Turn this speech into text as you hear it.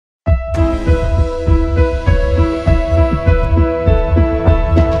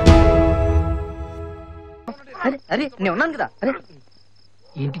అరే అరే నేను ఉన్నాను కదా. అరే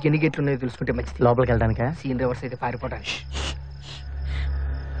ఇంటికి ఎన్ని గేట్లు ఉన్నాయో తెలుసుకుంటే మంచిది. లోపలికి వెళ్ళడానికా? సీన్ రివర్స్ అయితే పారిపోవడానికి.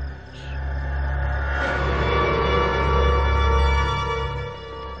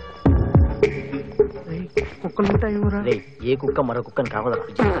 కుక్కలు ఉంటాయేమోరా. ఏ కుక్క మరో కుక్కని కావదరా.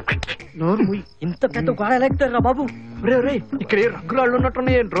 నోరు మూయి. ఇంత పెద్ద గోడ ఎలా ఎక్కుతారా బాబు? రే ఇక్కడ ఏ రంగురాళ్ళు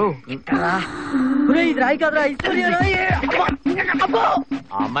ఉన్నట్టున్నాయేంట్రో. ఇంకా ఇది రాయి కాదురా,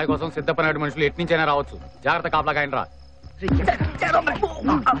 ఆ అమ్మాయి కోసం సిద్ధపడిన మనుషులు ఎట్నుంచైనా రావచ్చు. జాగ్రత్త కాపలాగా రా.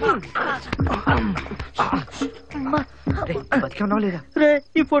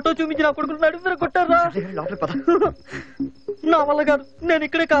 ఈ ఫోటో చూపించి నా కొడుకులు నడుపుతారా కొట్టారా? నా వల్ల కాదు, నేను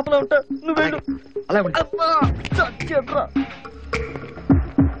ఇక్కడే కాపలా ఉంటా. నువ్వు వెళ్ళు.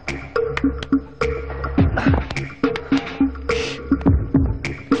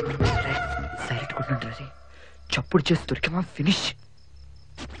 సైలెంట్ కొట్టినట్టు చప్పుడు చేసి దొరికమా ఫినిష్.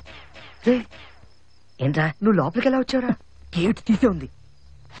 ఏంట్రా నువ్వు లోపలికి ఎలా వచ్చావురా? గేట్ తీసే ఉంది.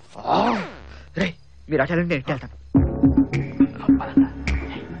 రే మీరు అటు నేను ఎట్టు వెళ్తాను.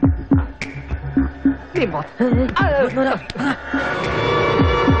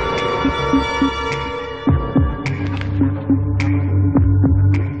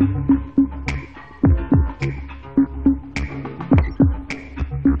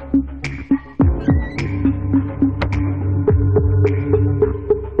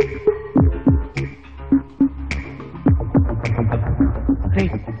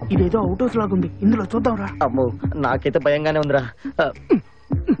 ఇదేదో అవుట్ హౌస్ లాగుంది, ఇందులో చూద్దాంరా. అమ్మో నాకైతే భయంగానే ఉందిరా.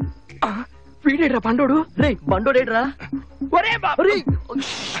 వీడేడ్రా బండోడు. రే బండోడేడ్రా.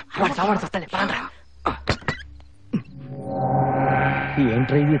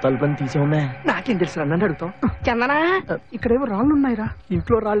 ఏంట్రా ఇది తలుపుని తీసే ఉన్నాయి? నాకేం తెలుసు, నన్ను అడుగుతాం. చందనా ఇక్కడేమో రాళ్ళు ఉన్నాయిరా.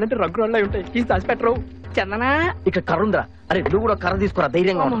 ఇంట్లో రాళ్ళు అంటే రంగు రాళ్ళు ఉంటాయి, తీసి దాచిపెట్టరు. చందనా ఇక్కడ కర్ర ఉందిరా. అరే నువ్వు కూడా కర్ర తీసుకురా,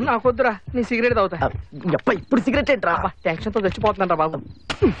 ధైర్యంగా. నాకు వద్దురా, నీ సిగరెట్ తాగుతా. ఇప్పుడు సిగరెట్ ఏంట్రా? టెన్షన్ తో చచ్చిపోతున్నారా బాబు.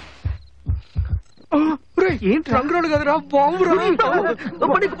 ఏంటి రంగురాళ్ళు కదరా, బాంబు.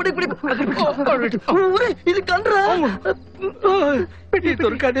 ఇది కనరా.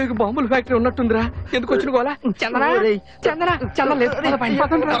 దుర్గాదేవికి బాంబుల ఫ్యాక్టరీ ఉన్నట్టుందిరా. ఎందుకు వచ్చిన గోలా? చందనా చందనా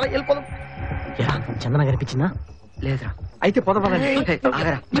చందన కనిపించిందా? లేదురా. అయితే పొదపదండి.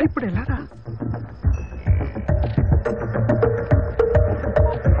 ఇప్పుడు వెళ్ళారా?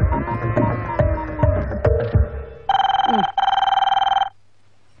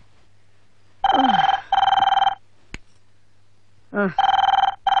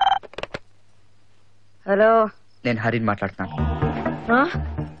 హలో, నేను హరిని మాట్లాడుతున్నాను.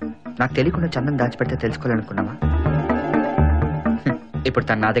 నాకు తెలియకుండా చందన్ దాచిపెడితే తెలుసుకోవాలనుకున్నావా? ఇప్పుడు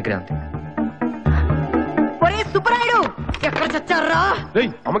తను నా దగ్గరే ఉంది. ఎక్కడ చచ్చారా?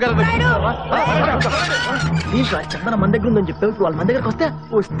 చందన మన దగ్గర ఉందని చెప్పావు. వాళ్ళ మన దగ్గరకు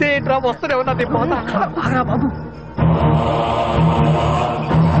వస్తే డ్రాప్ వస్తూనే ఉన్నది. బాబు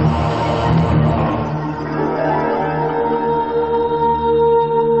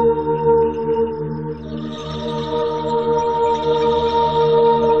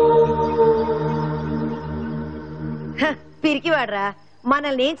పిరికివాడ్రా,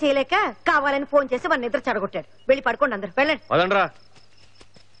 మనల్ని ఏం చేయలేక కావాలని ఫోన్ చేసి మన నిద్ర చెడగొట్టాడు. వెళ్ళి పడుకోండి అందరు, వెళ్ళండి.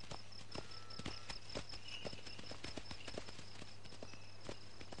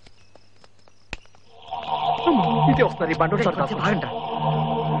 ఇదే వస్తుంది బండి.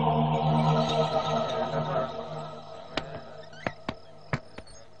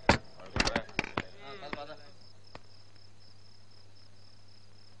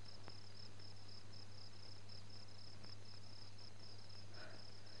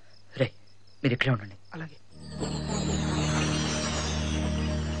 రే మీరు ఇక్కడే ఉండండి. అలాగే.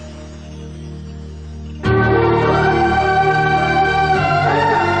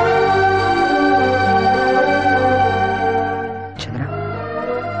 చంద్ర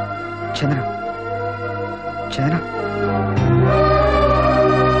చంద్ర చంద్ర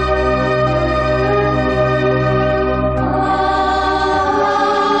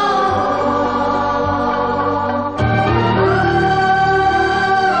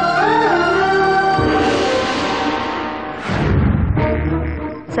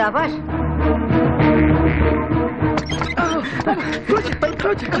శాబాష్.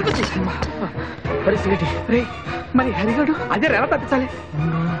 మరి హరిగాడు అదే ఎలా తప్పించాలి?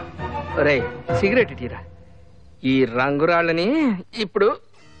 రే సిగరెట్ ఇటీరా. ఈ రంగురాళ్ళని ఇప్పుడు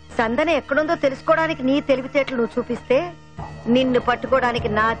సందన ఎక్కడుందో తెలుసుకోవడానికి నీ తెలివితేటలు నువ్వు చూపిస్తే నిన్ను పట్టుకోవడానికి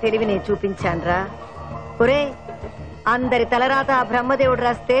నా తెలివి నేను చూపించానురా. ఒరే, అందరి తలరాత ఆ బ్రహ్మదేవుడు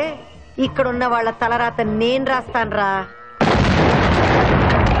రాస్తే ఇక్కడున్న వాళ్ళ తలరాత నేను రాస్తానురా.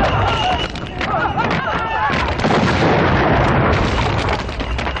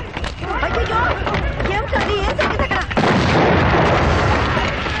 ఏమిటది? ఏం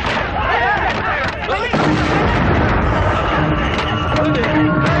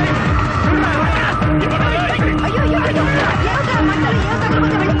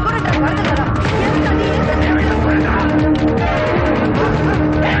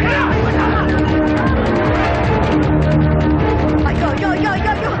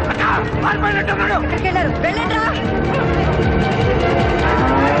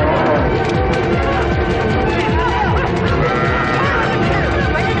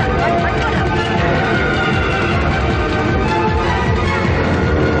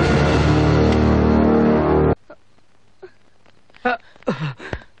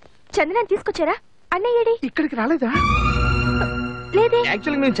చందనాన్ని తీసుకొచ్చారా? అన్నయ్యేడి? ఇక్కడికి రాలేదా? లేదే.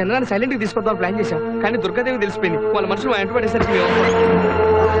 యాక్చువల్లీ మేము చందనాన్ని సైలెంట్ గా తీసుకొద్దాం ప్లాన్ చేశాం, కానీ దుర్గాదేవి తెలిసిపోయింది. వాళ్ళ మనుషులు వెంట పడేసరికి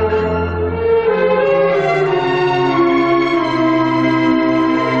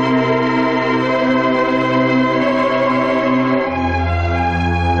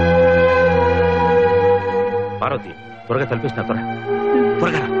పార్వతి త్వరగా తలపిస్తున్నా,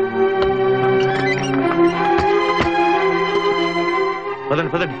 త్వరగా పదండి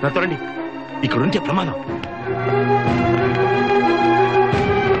పదండి, నా త్వరండి, ఇక్కడ ఉంటే ప్రమాదం.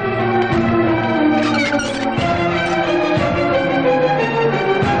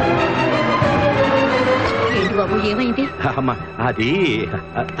 ఏంటి బాబు, ఏమైంది? అమ్మా అది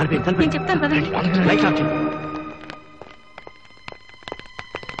నేను చెప్తాను పదండి. లైట్ ఆఫ్ చేయి.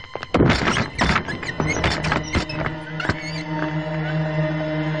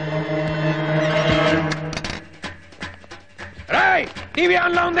 టీవీ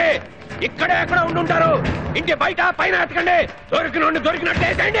ఆన్ లో ఉంది, ఇక్కడే ఎక్కడ ఉండుంటారు. ఇంటి బయట పైన ఎత్తకండి, దొరికినట్టు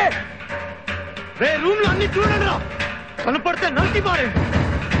వేసేయండి. రూమ్ లో అన్ని చూడండి, కనపడితే నరికి పారే.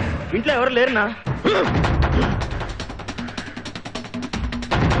 ఇంట్లో ఎవరు లేరునా?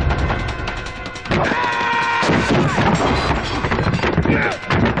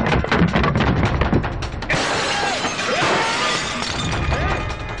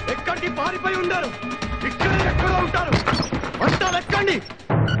 ఎక్కడికి పారిపోయి ఉండారు, ఇక్కడే ఎక్కడో ఉంటారు. అంతా వెతకండి,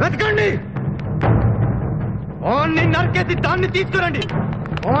 వెతకండి. ఓన్ని నరికేసి దాన్ని తీసుకురండి,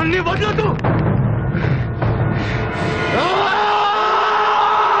 ఓన్ని వదలదు.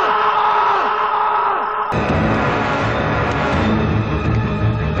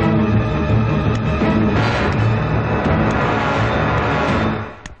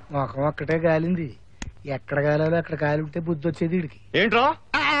 మొఖం ఒక్కటే కాలింది, ఎక్కడ కాలాలో అక్కడ కాలి ఉంటే బుద్ధి వచ్చేది వీడికి. ఏంట్రా?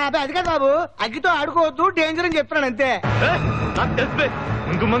 అది కదా బాబు, అగ్గితో ఆడుకోవద్దు, డేంజర్ అని చెప్తున్నాను అంతే. నాకు తెలిసిపోయి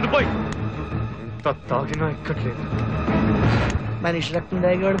ముందు మందు పోయి, ఎంత తాగినా ఎక్కట్లేదు. మనిషి రక్తం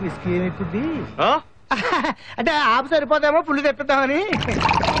తాగేవాడు బిస్కీ ఏమి ఎక్కుద్ది? అంటే ఆపు సరిపోతామో పుల్లు తెప్పిద్దామని.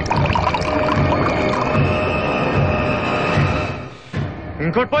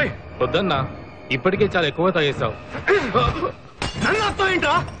 ఇంకోటి పోయి. వద్దన్నా, ఇప్పటికే చాలా ఎక్కువ తాగేశావు. నన్ను అర్థం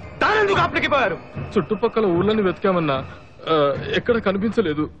ఏంట్రా? తానెందుకు అప్పటికి పోయారు? చుట్టుపక్కల ఊళ్ళని వెతికామన్నా, ఎక్కడ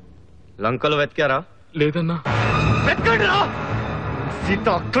కనిపించలేదు. లంకలు వెతికారా? లేదన్నా. వెతకండి రా, సీత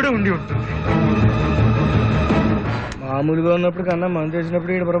అక్కడే ఉండి ఉంటుంది. మామూలుగా ఉన్నప్పుడు కన్నా మందు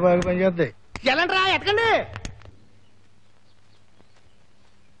వేసినప్పుడు ఈడ బాగా పనిచేస్తాయి. ఎలాంటి రా, ఎతకండి.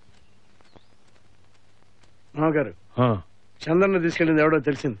 మామగారు, చందన్న తీసుకెళ్ళింది ఎవడో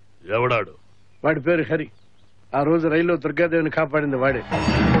తెలిసింది. ఎవడాడు? వాడి పేరు హరి. ఆ రోజు రైల్లో దుర్గాదేవిని కాపాడింది వాడే.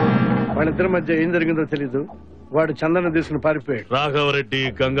 వాళ్ళిద్దరి మధ్య ఏం జరిగిందో తెలీదు. వాడు చందన్న తీసుకుని పారిపోయాడు. రాఘవరెడ్డి,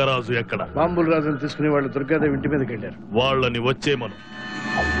 గంగరాజు ఎక్కడ? బాంబుల రాజును తీసుకుని వాళ్ళు దుర్గాదేవి ఇంటి మీదకి వెళ్ళారు. వాళ్ళని వచ్చేమను.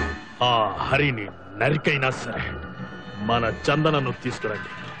 ఆ హరిని నరికైనా సరే మన చందనను తీసుకురండి.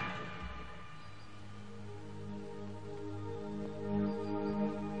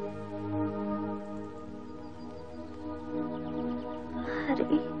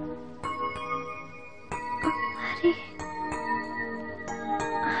 Hari Hari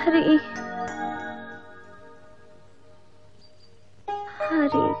Hari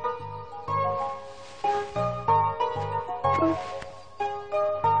Hari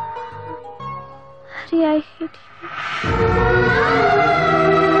Hari, I hate you.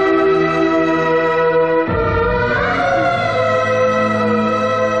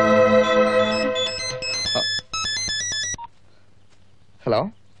 Hello.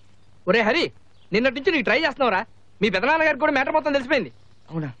 ఒరే హరి, నిన్నటి నుంచి నీకు ట్రై చేస్తున్నావురా. మీ పెదనాన్నగారికి కూడా మ్యాటర్ మొత్తం తెలిసిపోయింది.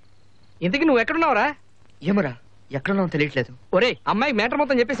 అవునా? ఇంతకీ నువ్వు ఎక్కడున్నావురా? ఏమరా, ఎక్కడున్నావు తెలియట్లేదు. ఒరే, అమ్మాయికి మ్యాటర్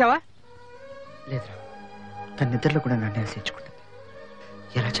మొత్తం చెప్పేశావా? లేదురా, తన నిద్రలో కూడా నన్ను ఆశించుకుంటుంది.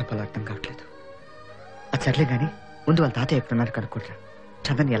 ఎలా చెప్పాలో అర్థం కావట్లేదు. అది సర్లే గాని ముందు వాళ్ళ తాతయ్య ఎక్కడున్నారు కనుక్కుంటారా.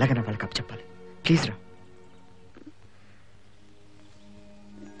 చందని ఎలాగైనా వాళ్ళకి అప్పు చెప్పాలి. ప్లీజ్ రా.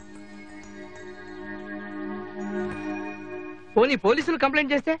 పోనీ పోలీసులు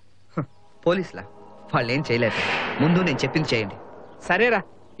కంప్లైంట్ చేస్తే? పోలీసులా? వాళ్ళు ఏం చేయలేదు. ముందు నేను చెప్పింది చేయండి. సరేరా,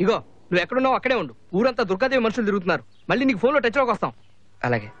 ఇగో నువ్వు ఎక్కడున్నావు అక్కడే ఉండు. ఊరంతా దుర్గాదేవి మనుషులు తిరుగుతున్నారు. మళ్ళీ నీకు ఫోన్లో టచ్లోకి వస్తాం.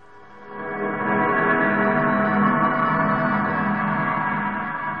 అలాగే.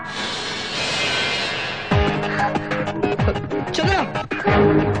 చంద్ర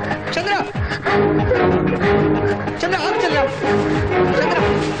చంద్ర చంద్ర ఆగు చంద్ర చంద్ర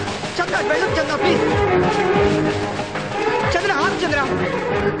చంద్ర వెళ్ళు చంద్ర ప్లీజ్ చంద్ర ఆగు చంద్ర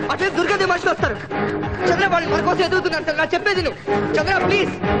అట్లే దుర్గదే మనుషులు వస్తారు చంద్ర వాళ్ళు మన కోసం ఎదుగుతున్నారు చంద్ర చెప్పేది నువ్వు చంద్ర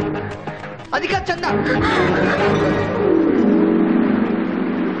ప్లీజ్ అది కాదు చంద్ర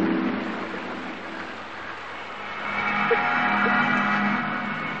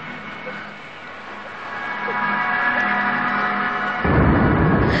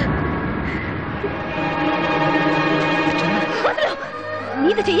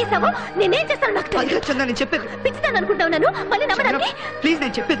నీది చేసావా నేనేం చేస్తాను నాకు చంద్ర నేను చెప్పేది పిచ్చితాను అనుకుంటావు నన్ను మళ్ళీ నమ్మడానికి ప్లీజ్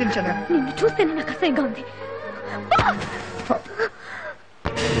నేను చెప్పేది చంద్ర నిన్ను చూస్తేనే నాకు అసహ్యంగా ఉంది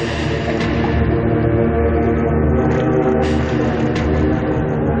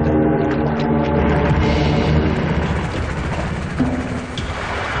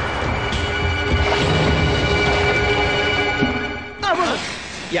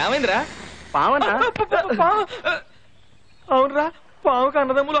ఏమైందిరా పావనా అవునరా పావుకి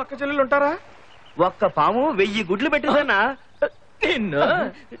అన్నదమ్ములు అక్క చెల్లెలు ఉంటారా? ఒక్క పాము 1000 గుడ్లు పెట్టిందన్నా. నిన్ను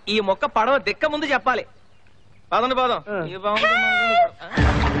ఈ మొక్క పడవ దిక్క ముందు చెప్పాలి. పదండి పదం.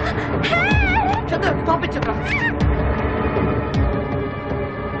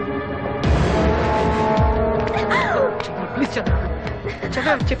 ప్లీజ్ చంద్ర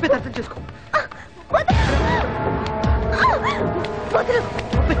చంద్ర చెప్పేది అర్థం చేసుకో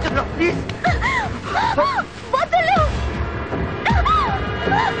చంద్ర please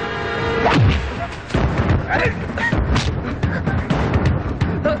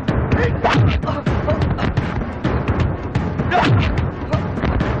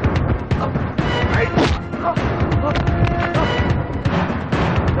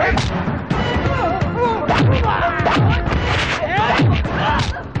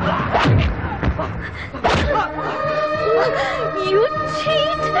You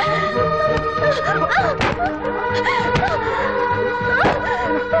cheat!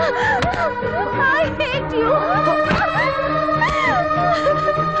 I hate you!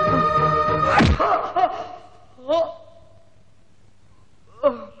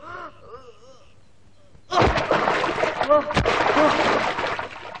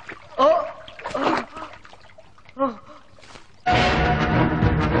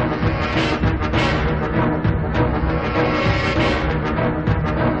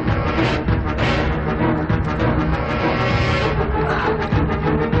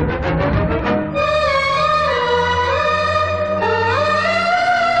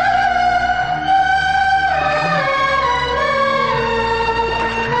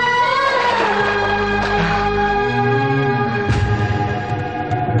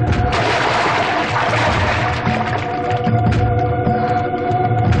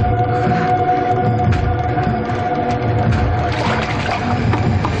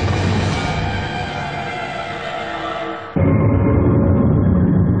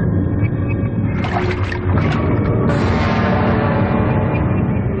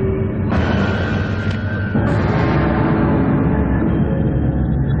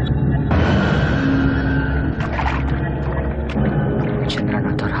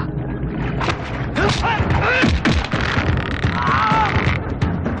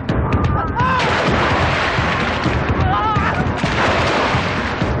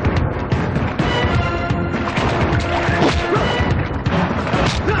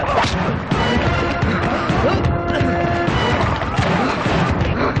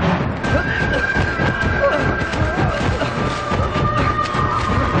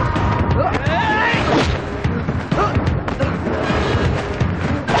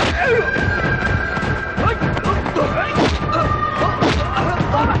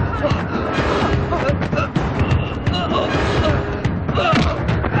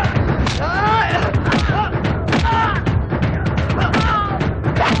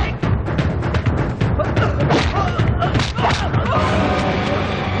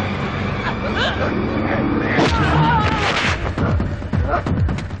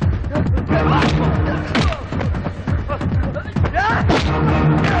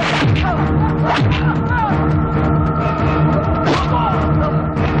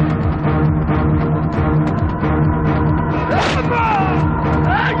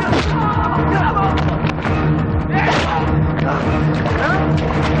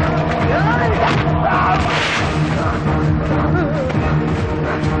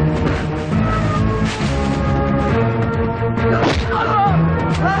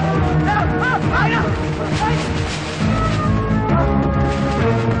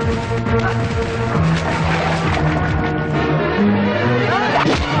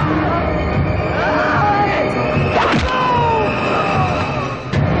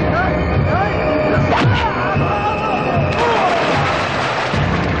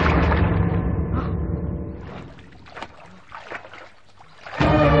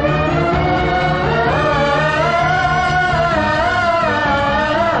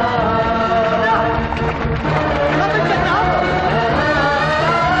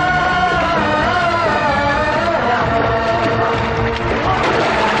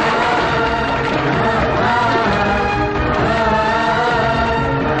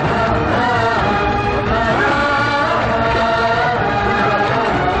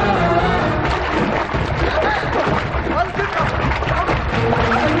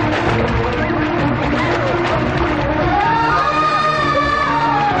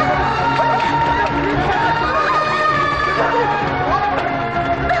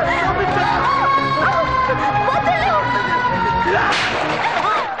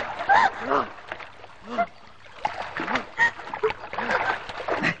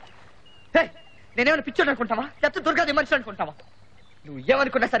 మనిషిని అనుకుంటావా లేకపోతే దుర్గాదేవి మనిషిని అనుకుంటావా? నువ్వు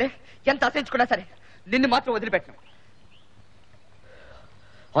ఏమనుకున్నా సరే, ఎంత ఆశించుకున్నా సరే, నిన్ను మాత్రం వదిలిపెట్టను.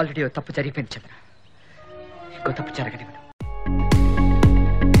 ఆల్రెడీ తప్పు జరిగిపోయింది చంద్ర, ఇంకో తప్పు జరగనివ్వను.